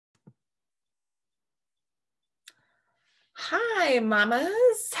Hi,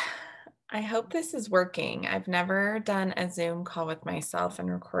 mamas. I hope this is working. I've never done a Zoom call with myself and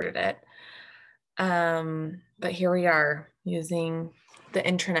recorded it. But here we are using the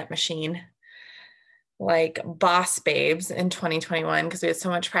internet machine like boss babes in 2021 because we had so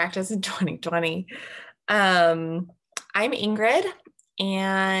much practice in 2020. Um, I'm Ingrid,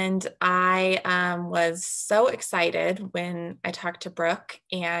 and I was so excited when I talked to Brooke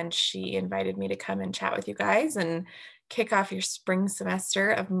and she invited me to come and chat with you guys and kick off your spring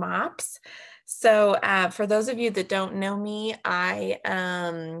semester of MOPS. So, for those of you that don't know me, my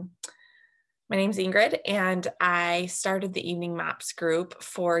name's Ingrid, and I started the Evening MOPS group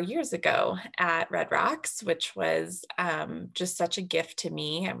 4 years ago at Red Rocks, which was just such a gift to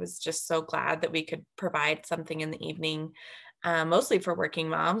me. I was just so glad that we could provide something in the evening, mostly for working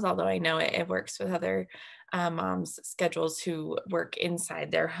moms, although I know it works with other moms' schedules who work inside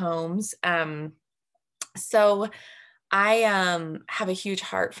their homes. So I have a huge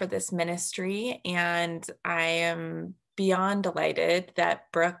heart for this ministry, and I am beyond delighted that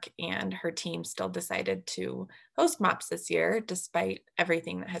Brooke and her team still decided to host MOPS this year, despite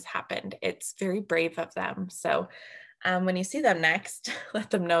everything that has happened. It's very brave of them. So when you see them next,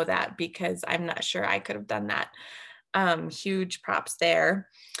 let them know that, because I'm not sure I could have done that. Huge props there.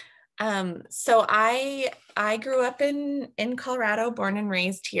 So I grew up in Colorado, born and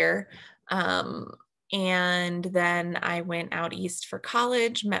raised here. Um, and then I went out east for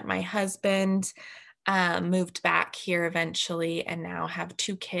college, met my husband, moved back here eventually, and now have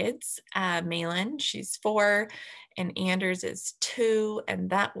two kids. Malin, she's 4, and Anders is 2, and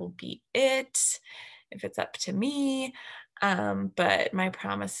that will be it if it's up to me. But my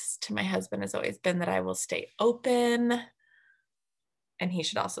promise to my husband has always been that I will stay open, and he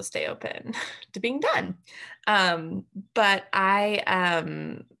should also stay open to being done. But I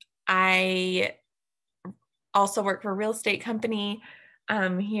also work for a real estate company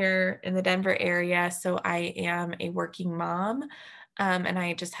here in the Denver area. So I am a working mom. And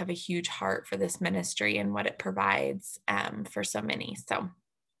I just have a huge heart for this ministry and what it provides for so many. So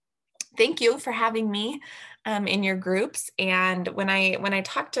thank you for having me in your groups. And when I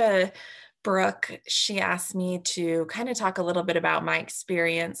talked to Brooke, she asked me to kind of talk a little bit about my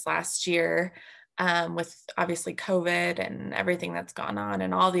experience last year with obviously COVID and everything that's gone on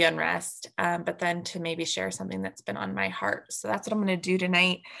and all the unrest, but then to maybe share something that's been on my heart. So that's what I'm going to do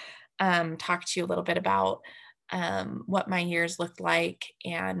tonight. Talk to you a little bit about what my years looked like,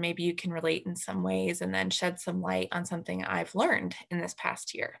 and maybe you can relate in some ways, and then shed some light on something I've learned in this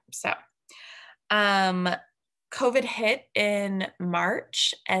past year. So, um, COVID hit in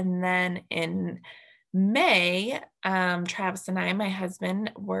March, and then in May, Travis and I, my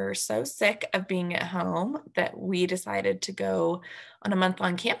husband, were so sick of being at home that we decided to go on a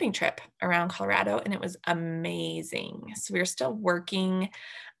month-long camping trip around Colorado, and it was amazing. So we were still working,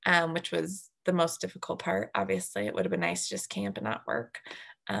 which was the most difficult part. Obviously, it would have been nice to just camp and not work.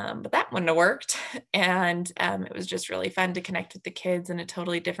 But that wouldn't have worked. And it was just really fun to connect with the kids in a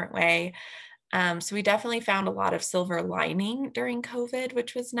totally different way. So we definitely found a lot of silver lining during COVID,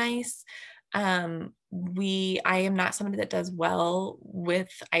 which was nice. I am not somebody that does well with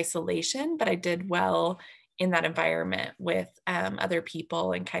isolation, but I did well in that environment with other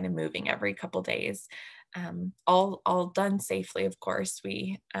people and kind of moving every couple days. All done safely, of course.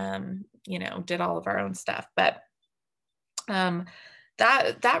 We did all of our own stuff, but um,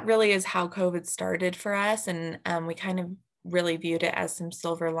 that really is how COVID started for us, and we kind of really viewed it as some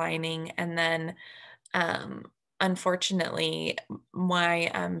silver lining. And then um, unfortunately,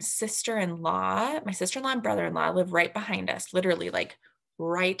 my sister-in-law and brother-in-law live right behind us, literally like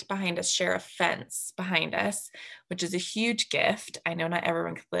right behind us, share a fence behind us, which is a huge gift. I know not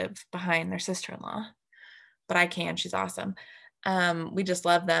everyone could live behind their sister-in-law, but I can. She's awesome. We just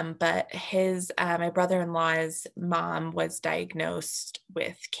love them. But my brother-in-law's mom was diagnosed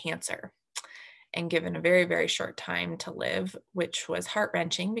with cancer and given a very, very short time to live, which was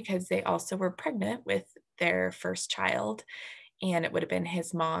heart-wrenching because they also were pregnant with their first child, and it would have been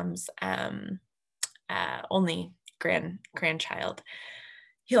his mom's only grandchild.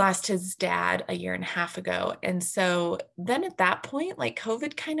 He lost his dad a year and a half ago. And so then at that point, like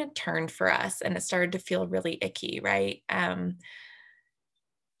COVID kind of turned for us, and it started to feel really icky, right?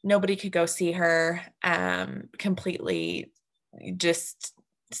 Nobody could go see her, completely just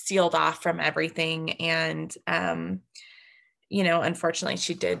sealed off from everything. And unfortunately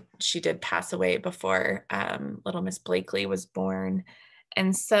she did pass away before little Miss Blakely was born.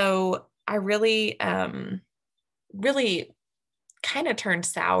 And so I really kind of turned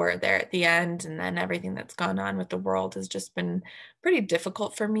sour there at the end. And then everything that's gone on with the world has just been pretty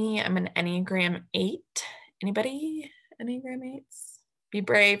difficult for me. I'm an Enneagram 8. Anybody Enneagram 8s? Be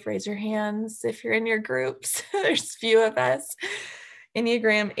brave, raise your hands if you're in your groups. There's few of us.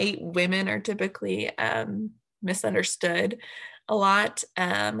 Enneagram 8 women are typically misunderstood a lot,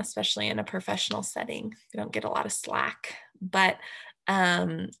 especially in a professional setting. They don't get a lot of slack, but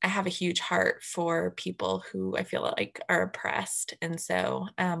I have a huge heart for people who I feel like are oppressed. And so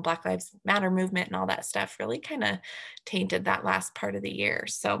Black Lives Matter movement and all that stuff really kind of tainted that last part of the year.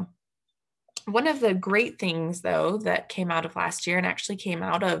 So one of the great things, though, that came out of last year and actually came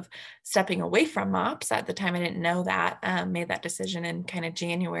out of stepping away from MOPS at the time, I didn't know that, made that decision in kind of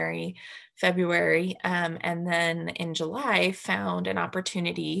January, February, and then in July found an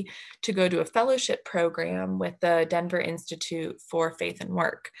opportunity to go to a fellowship program with the Denver Institute for Faith and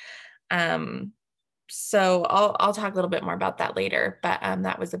Work. So I'll talk a little bit more about that later, but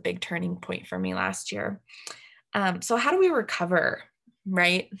that was a big turning point for me last year. So how do we recover,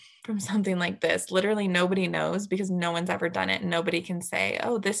 right, from something like this? Literally nobody knows because no one's ever done it. And nobody can say,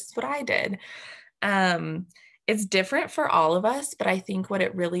 oh, this is what I did. It's different for all of us, but I think what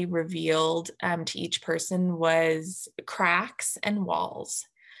it really revealed to each person was cracks and walls.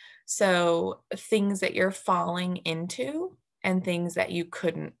 So things that you're falling into and things that you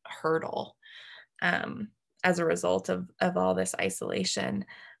couldn't hurdle as a result of all this isolation.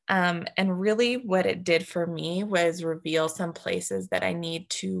 And really what it did for me was reveal some places that I need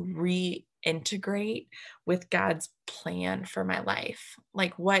to reintegrate with God's plan for my life.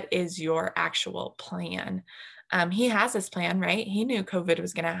 Like, what is your actual plan? He has his plan, right? He knew COVID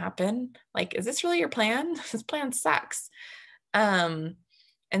was going to happen. Like, is this really your plan? His plan sucks. And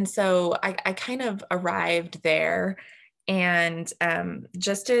so I kind of arrived there, and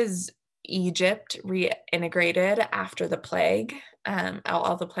just as Egypt reintegrated after the plague,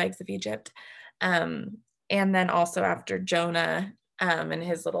 all the plagues of Egypt. And then also after Jonah and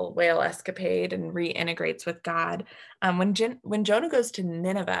his little whale escapade and reintegrates with God. When Jonah goes to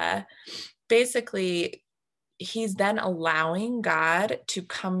Nineveh, basically he's then allowing God to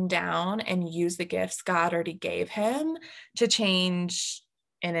come down and use the gifts God already gave him to change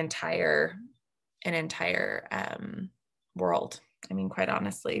an entire world. I mean, quite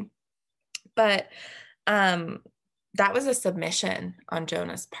honestly. But that was a submission on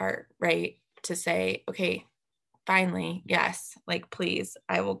Jonah's part, right? To say, okay, finally, yes, like, please,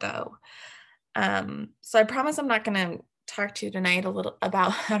 I will go. So I promise I'm not going to talk to you tonight a little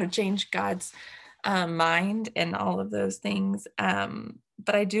about how to change God's mind and all of those things.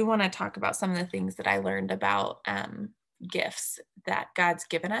 But I do want to talk about some of the things that I learned about gifts that God's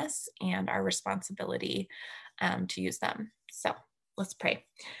given us and our responsibility to use them. So let's pray.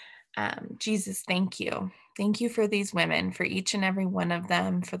 Jesus, thank you. Thank you for these women, for each and every one of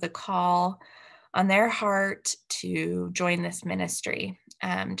them, for the call on their heart to join this ministry,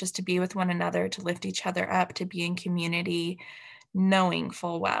 just to be with one another, to lift each other up, to be in community, knowing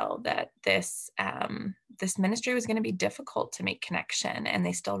full well that this ministry was going to be difficult to make connection. And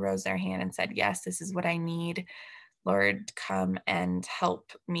they still rose their hand and said, yes, this is what I need. Lord, come and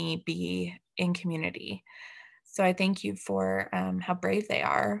help me be in community. So I thank you for how brave they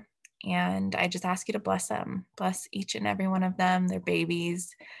are. And I just ask you to bless them, bless each and every one of them, their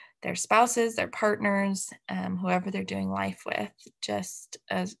babies, their spouses, their partners, whoever they're doing life with. Just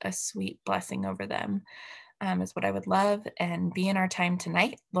a sweet blessing over them is what I would love. And be in our time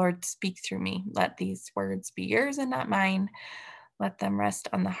tonight. Lord, speak through me. Let these words be yours and not mine. Let them rest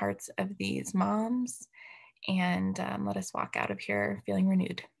on the hearts of these moms. And let us walk out of here feeling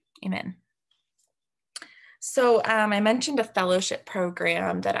renewed. Amen. So I mentioned a fellowship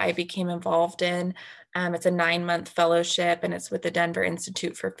program that I became involved in. It's a 9-month fellowship, and it's with the Denver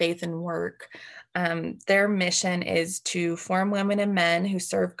Institute for Faith and Work. Their mission is to form women and men who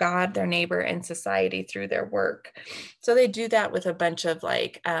serve God, their neighbor, and society through their work. So they do that with a bunch of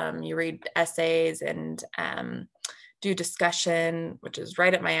you read essays and do discussion, which is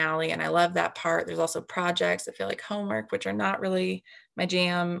right up my alley. And I love that part. There's also projects that feel like homework, which are not really my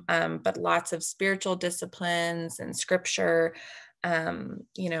jam, but lots of spiritual disciplines and scripture,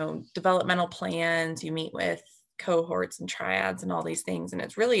 developmental plans. You meet with cohorts and triads and all these things. And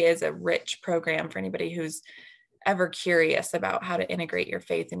it really is a rich program for anybody who's ever curious about how to integrate your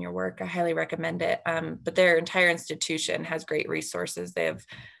faith in your work. I highly recommend it. But their entire institution has great resources. They have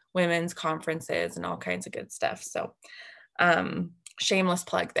women's conferences and all kinds of good stuff. So shameless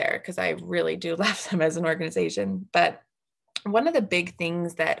plug there, because I really do love them as an organization. But one of the big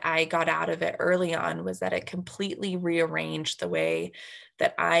things that I got out of it early on was that it completely rearranged the way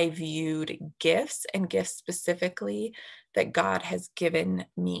that I viewed gifts, and gifts specifically that God has given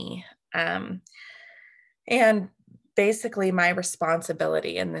me. And basically my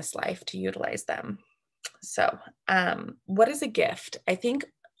responsibility in this life to utilize them. So, what is a gift? I think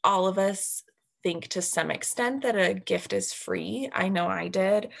all of us think to some extent that a gift is free. I know I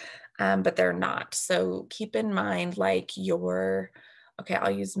did, but they're not. So keep in mind, like okay,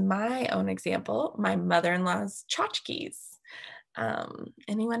 I'll use my own example, my mother-in-law's tchotchkes.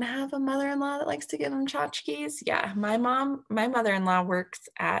 Anyone have a mother-in-law that likes to give them tchotchkes? Yeah, my mother-in-law works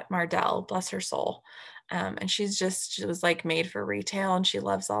at Mardell, bless her soul. And she was like made for retail, and she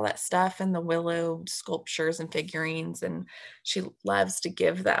loves all that stuff and the willow sculptures and figurines, and she loves to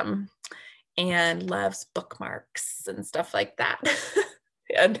give them and loves bookmarks and stuff like that.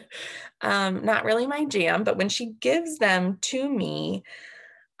 And not really my jam, but when she gives them to me,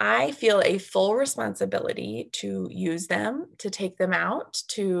 I feel a full responsibility to use them, to take them out,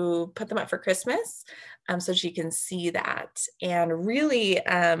 to put them up for Christmas, so she can see that. And really,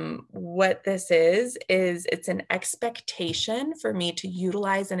 what this is it's an expectation for me to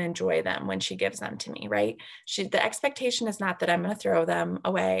utilize and enjoy them when she gives them to me, right? The expectation is not that I'm going to throw them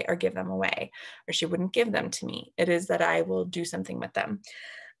away or give them away, or she wouldn't give them to me. It is that I will do something with them.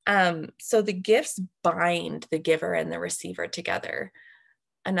 So the gifts bind the giver and the receiver together.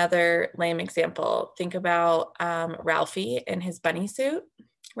 Another lame example, think about Ralphie in his bunny suit,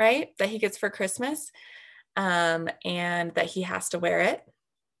 right? That he gets for Christmas, and that he has to wear it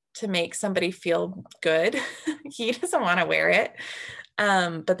to make somebody feel good. He doesn't want to wear it,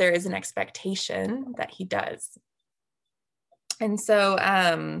 but there is an expectation that he does. And so,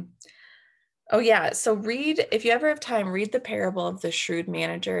 oh yeah, so if you ever have time, read the parable of the shrewd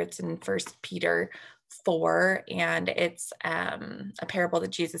manager. It's in First Peter 4, and it's a parable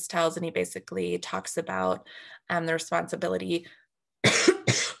that Jesus tells, and he basically talks about the responsibility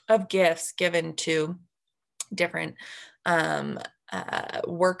of gifts given to different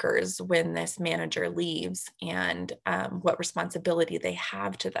workers when this manager leaves, and what responsibility they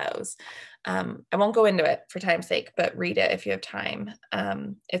have to those. I won't go into it for time's sake, but read it if you have time.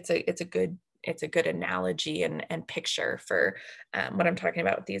 It's a good analogy and picture for what I'm talking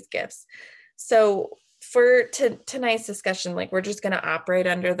about with these gifts. So for tonight's discussion, like, we're just going to operate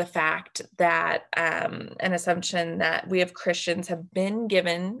under the fact that an assumption that we as Christians have been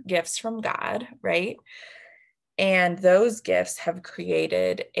given gifts from God, right? And those gifts have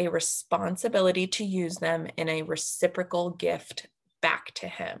created a responsibility to use them in a reciprocal gift back to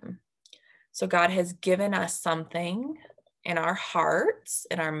Him. So God has given us something in our hearts,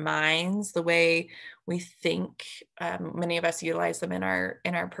 in our minds, the way we think. Many of us utilize them in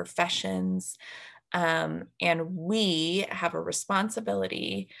our professions, and we have a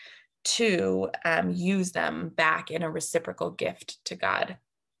responsibility to use them back in a reciprocal gift to God.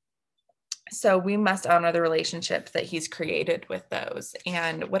 So we must honor the relationship that He's created with those.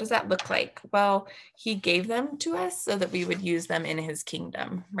 And what does that look like? Well, He gave them to us so that we would use them in His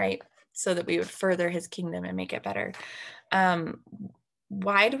kingdom, right? So that we would further His kingdom and make it better.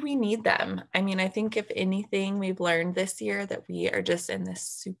 Why do we need them? I mean, I think if anything we've learned this year, that we are just in this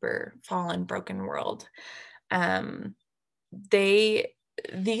super fallen, broken world.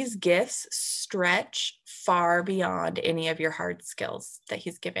 These gifts stretch far beyond any of your hard skills that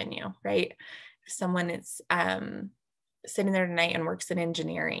He's given you, right? If someone is sitting there tonight and works in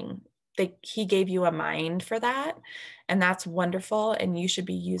engineering, He gave you a mind for that, and that's wonderful, and you should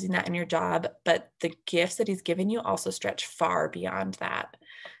be using that in your job. But the gifts that He's given you also stretch far beyond that.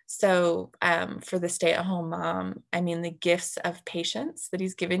 So for the stay-at-home mom, I mean, the gifts of patience that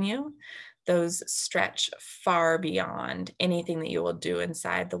He's given you, those stretch far beyond anything that you will do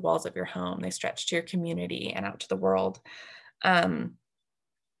inside the walls of your home. They stretch to your community and out to the world. The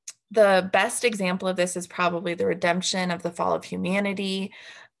best example of this is probably the redemption of the fall of humanity.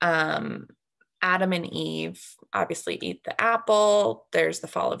 Adam and Eve obviously eat the apple. There's the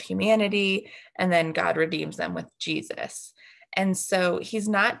fall of humanity, and then God redeems them with Jesus. And so He's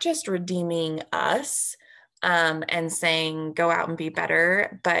not just redeeming us and saying, go out and be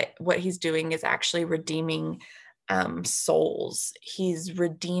better, but what He's doing is actually redeeming souls. He's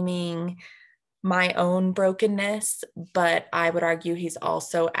redeeming my own brokenness, but I would argue He's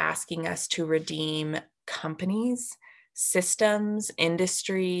also asking us to redeem companies, systems,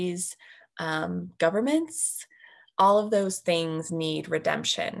 industries, governments. All of those things need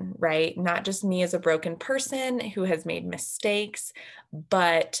redemption, right? Not just me as a broken person who has made mistakes,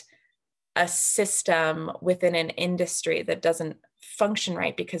 but a system within an industry that doesn't function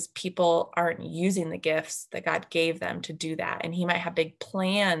right because people aren't using the gifts that God gave them to do that. And He might have big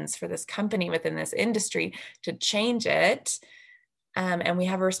plans for this company within this industry to change it. And we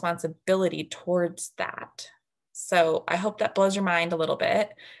have a responsibility towards that. So I hope that blows your mind a little bit,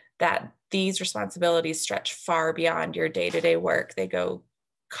 that these responsibilities stretch far beyond your day-to-day work. They go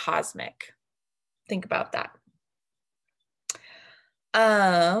cosmic. Think about that.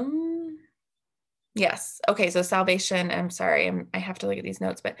 Yes. Okay. So salvation, I'm sorry, I have to look at these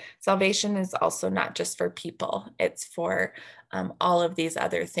notes, but salvation is also not just for people. It's for all of these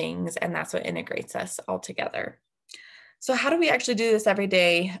other things. And that's what integrates us all together. So how do we actually do this every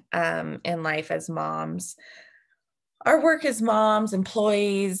day in life as moms? Our work as moms,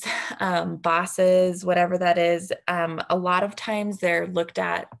 employees, bosses, whatever that is, a lot of times they're looked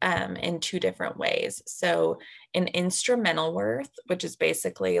at in two different ways. So, an instrumental worth, which is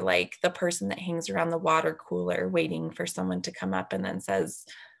basically like the person that hangs around the water cooler waiting for someone to come up and then says,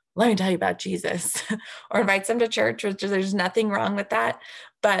 "Let me tell you about Jesus," or invites them to church, which there's nothing wrong with that.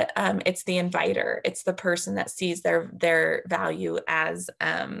 But it's the inviter, it's the person that sees their value as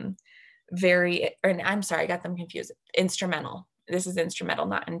and I'm sorry, I got them confused. Instrumental. This is instrumental,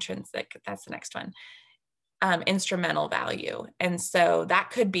 not intrinsic. That's the next one. Instrumental value. And so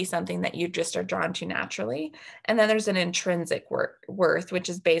that could be something that you just are drawn to naturally. And then there's an intrinsic worth, which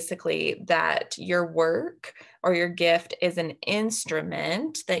is basically that your work or your gift is an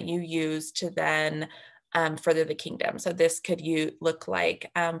instrument that you use to then further the kingdom. So this could look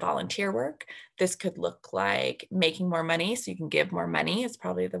like volunteer work. This could look like making more money so you can give more money. It's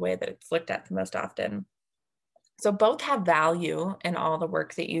probably the way that it's looked at the most often. So both have value in all the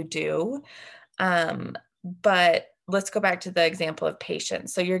work that you do. But let's go back to the example of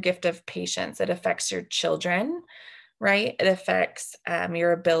patience. So your gift of patience, it affects your children, right? It affects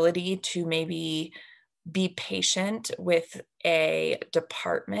your ability to maybe be patient with a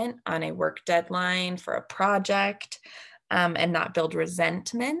department on a work deadline for a project, and not build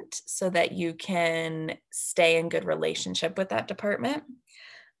resentment so that you can stay in good relationship with that department.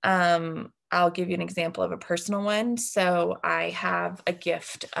 I'll give you an example of a personal one. So I have a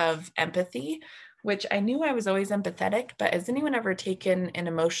gift of empathy, which I knew I was always empathetic, but has anyone ever taken an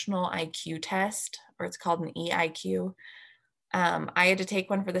emotional IQ test, or it's called an EIQ? I had to take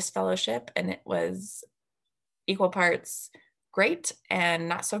one for this fellowship, and it was equal parts great and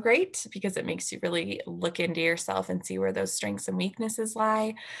not so great because it makes you really look into yourself and see where those strengths and weaknesses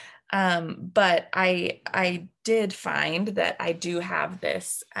lie. But I did find that I do have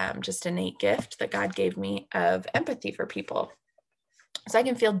this just innate gift that God gave me of empathy for people. So I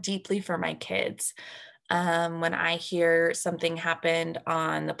can feel deeply for my kids. When I hear something happened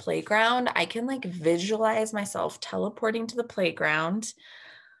on the playground, I can like visualize myself teleporting to the playground,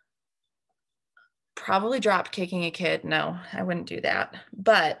 probably drop kicking a kid. No, I wouldn't do that.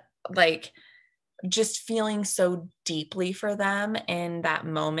 But like just feeling so deeply for them in that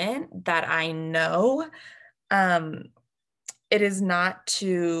moment that I know it is not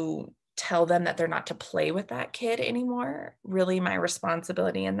to tell them that they're not to play with that kid anymore. Really, my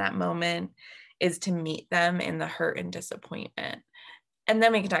responsibility in that moment is to meet them in the hurt and disappointment. And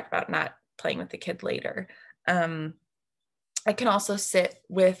then we can talk about not playing with the kid later. I can also sit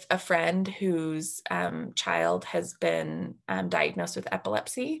with a friend whose child has been diagnosed with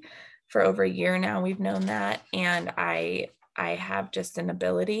epilepsy for over a year now. We've known that. And I have just an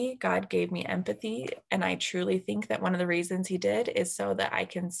ability. God gave me empathy. And I truly think that one of the reasons he did is so that I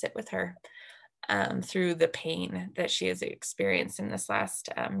can sit with her through the pain that she has experienced in this last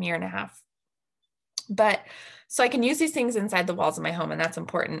year and a half. But so I can use these things inside the walls of my home, and that's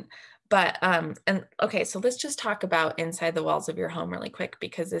important. But and okay, so let's just talk about inside the walls of your home really quick,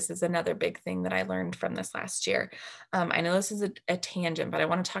 because this is another big thing that I learned from this last year. I know this is a tangent, but I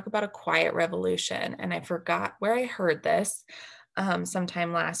want to talk about a quiet revolution. And I forgot where I heard this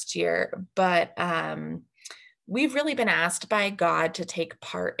sometime last year, but we've really been asked by God to take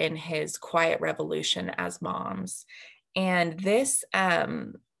part in his quiet revolution as moms. And this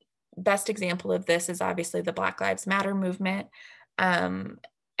best example of this is obviously the Black Lives Matter movement.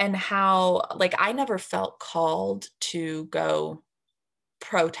 And how, like, I never felt called to go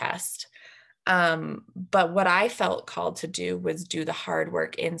protest. But what I felt called to do was do the hard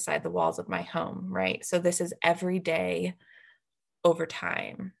work inside the walls of my home, right? So this is every day over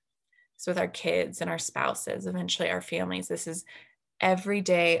time. So with our kids and our spouses, eventually our families, this is every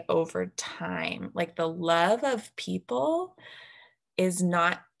day over time. Like the love of people is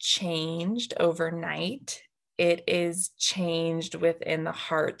not changed overnight. It is changed within the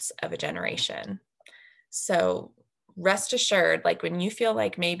hearts of a generation. So rest assured, like when you feel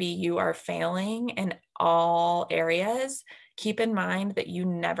like maybe you are failing in all areas, keep in mind that you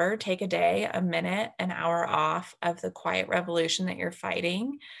never take a day, a minute, an hour off of the quiet revolution that you're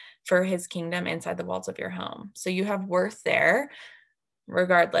fighting for his kingdom inside the walls of your home. So you have worth there,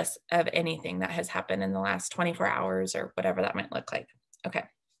 regardless of anything that has happened in the last 24 hours or whatever that might look like. Okay,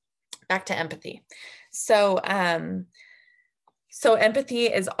 back to empathy. So So empathy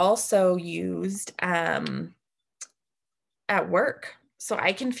is also used at work. So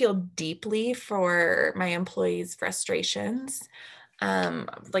I can feel deeply for my employees' frustrations,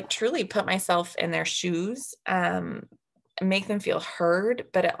 like truly put myself in their shoes, make them feel heard,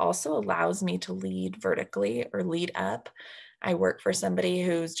 but it also allows me to lead vertically or lead up. I work for somebody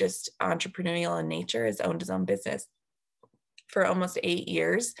who's just entrepreneurial in nature, has owned his own business for almost 8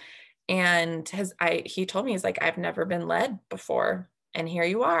 years. And he told me, he's like, I've never been led before. And here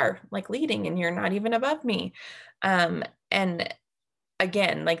you are, like leading, and you're not even above me. And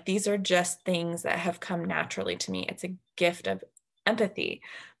again, like these are just things that have come naturally to me. It's a gift of empathy,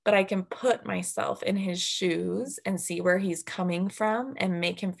 but I can put myself in his shoes and see where he's coming from and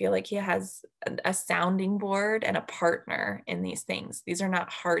make him feel like he has a sounding board and a partner in these things. These are not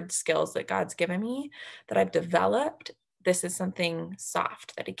hard skills that God's given me that I've developed. This is something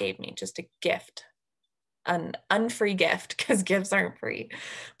soft that he gave me, just a gift, an unfree gift, because gifts aren't free,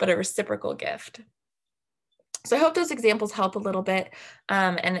 but a reciprocal gift. So I hope those examples help a little bit.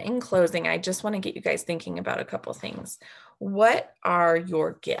 And in closing, I just want to get you guys thinking about a couple things. What are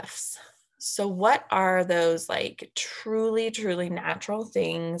your gifts? So what are those like truly, truly natural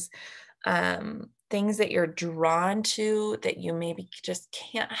things, things that you're drawn to that you maybe just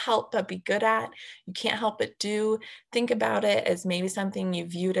can't help but be good at, you can't help but do? Think about it as maybe something you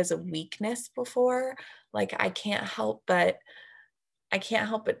viewed as a weakness before. Like I can't help but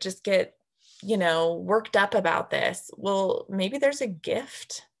just get, worked up about this. Well, maybe there's a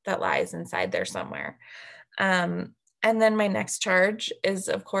gift that lies inside there somewhere. And then my next charge is,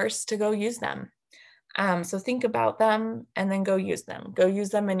 of course, to go use them. So think about them and then go use them. Go use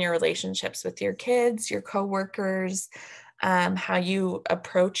them in your relationships with your kids, your coworkers, how you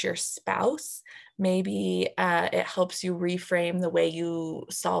approach your spouse. Maybe it helps you reframe the way you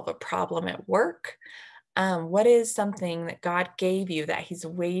solve a problem at work. What is something that God gave you that he's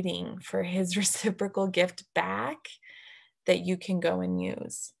waiting for his reciprocal gift back that you can go and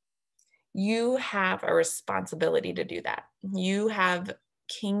use? You have a responsibility to do that. You have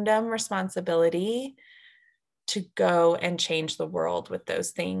kingdom responsibility to go and change the world with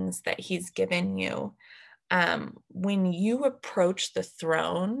those things that he's given you. When you approach the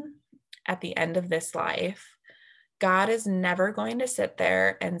throne at the end of this life, God is never going to sit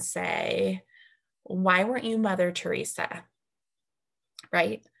there and say, why weren't you Mother Teresa?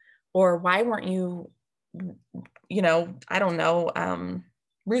 Right? Or why weren't you, I don't know,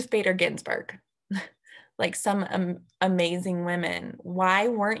 Ruth Bader Ginsburg, like some amazing women. Why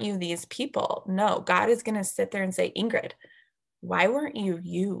weren't you these people? No, God is going to sit there and say, Ingrid, why weren't you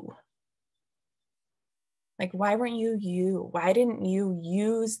you? Like, why weren't you you? Why didn't you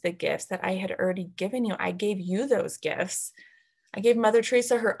use the gifts that I had already given you? I gave you those gifts. I gave Mother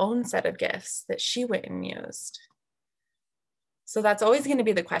Teresa her own set of gifts that she went and used. So that's always going to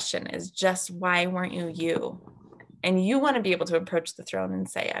be the question, is just why weren't you you? And you want to be able to approach the throne and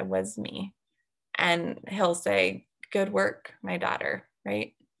say, I was me. And he'll say, good work, my daughter,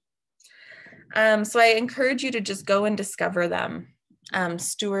 right? So I encourage you to just go and discover them,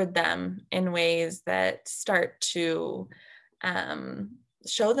 steward them in ways that start to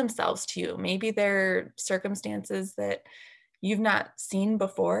show themselves to you. Maybe they're circumstances that you've not seen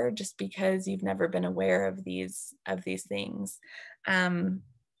before just because you've never been aware of these things. And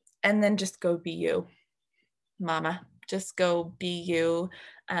then just go be you, mama. Just go be you,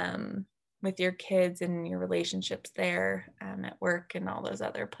 with your kids and your relationships there, at work and all those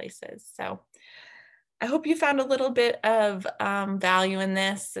other places. So I hope you found a little bit of value in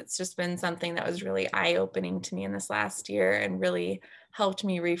this. It's just been something that was really eye-opening to me in this last year and really helped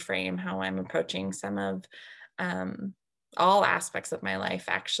me reframe how I'm approaching some of all aspects of my life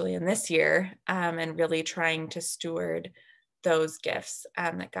actually in this year, and really trying to steward those gifts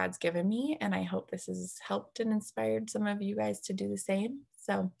that God's given me. And I hope this has helped and inspired some of you guys to do the same.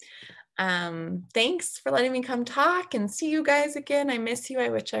 So thanks for letting me come talk, and see you guys again. I miss you. I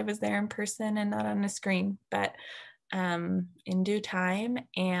wish I was there in person and not on a screen, but in due time,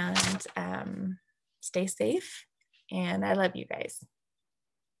 and stay safe. And I love you guys.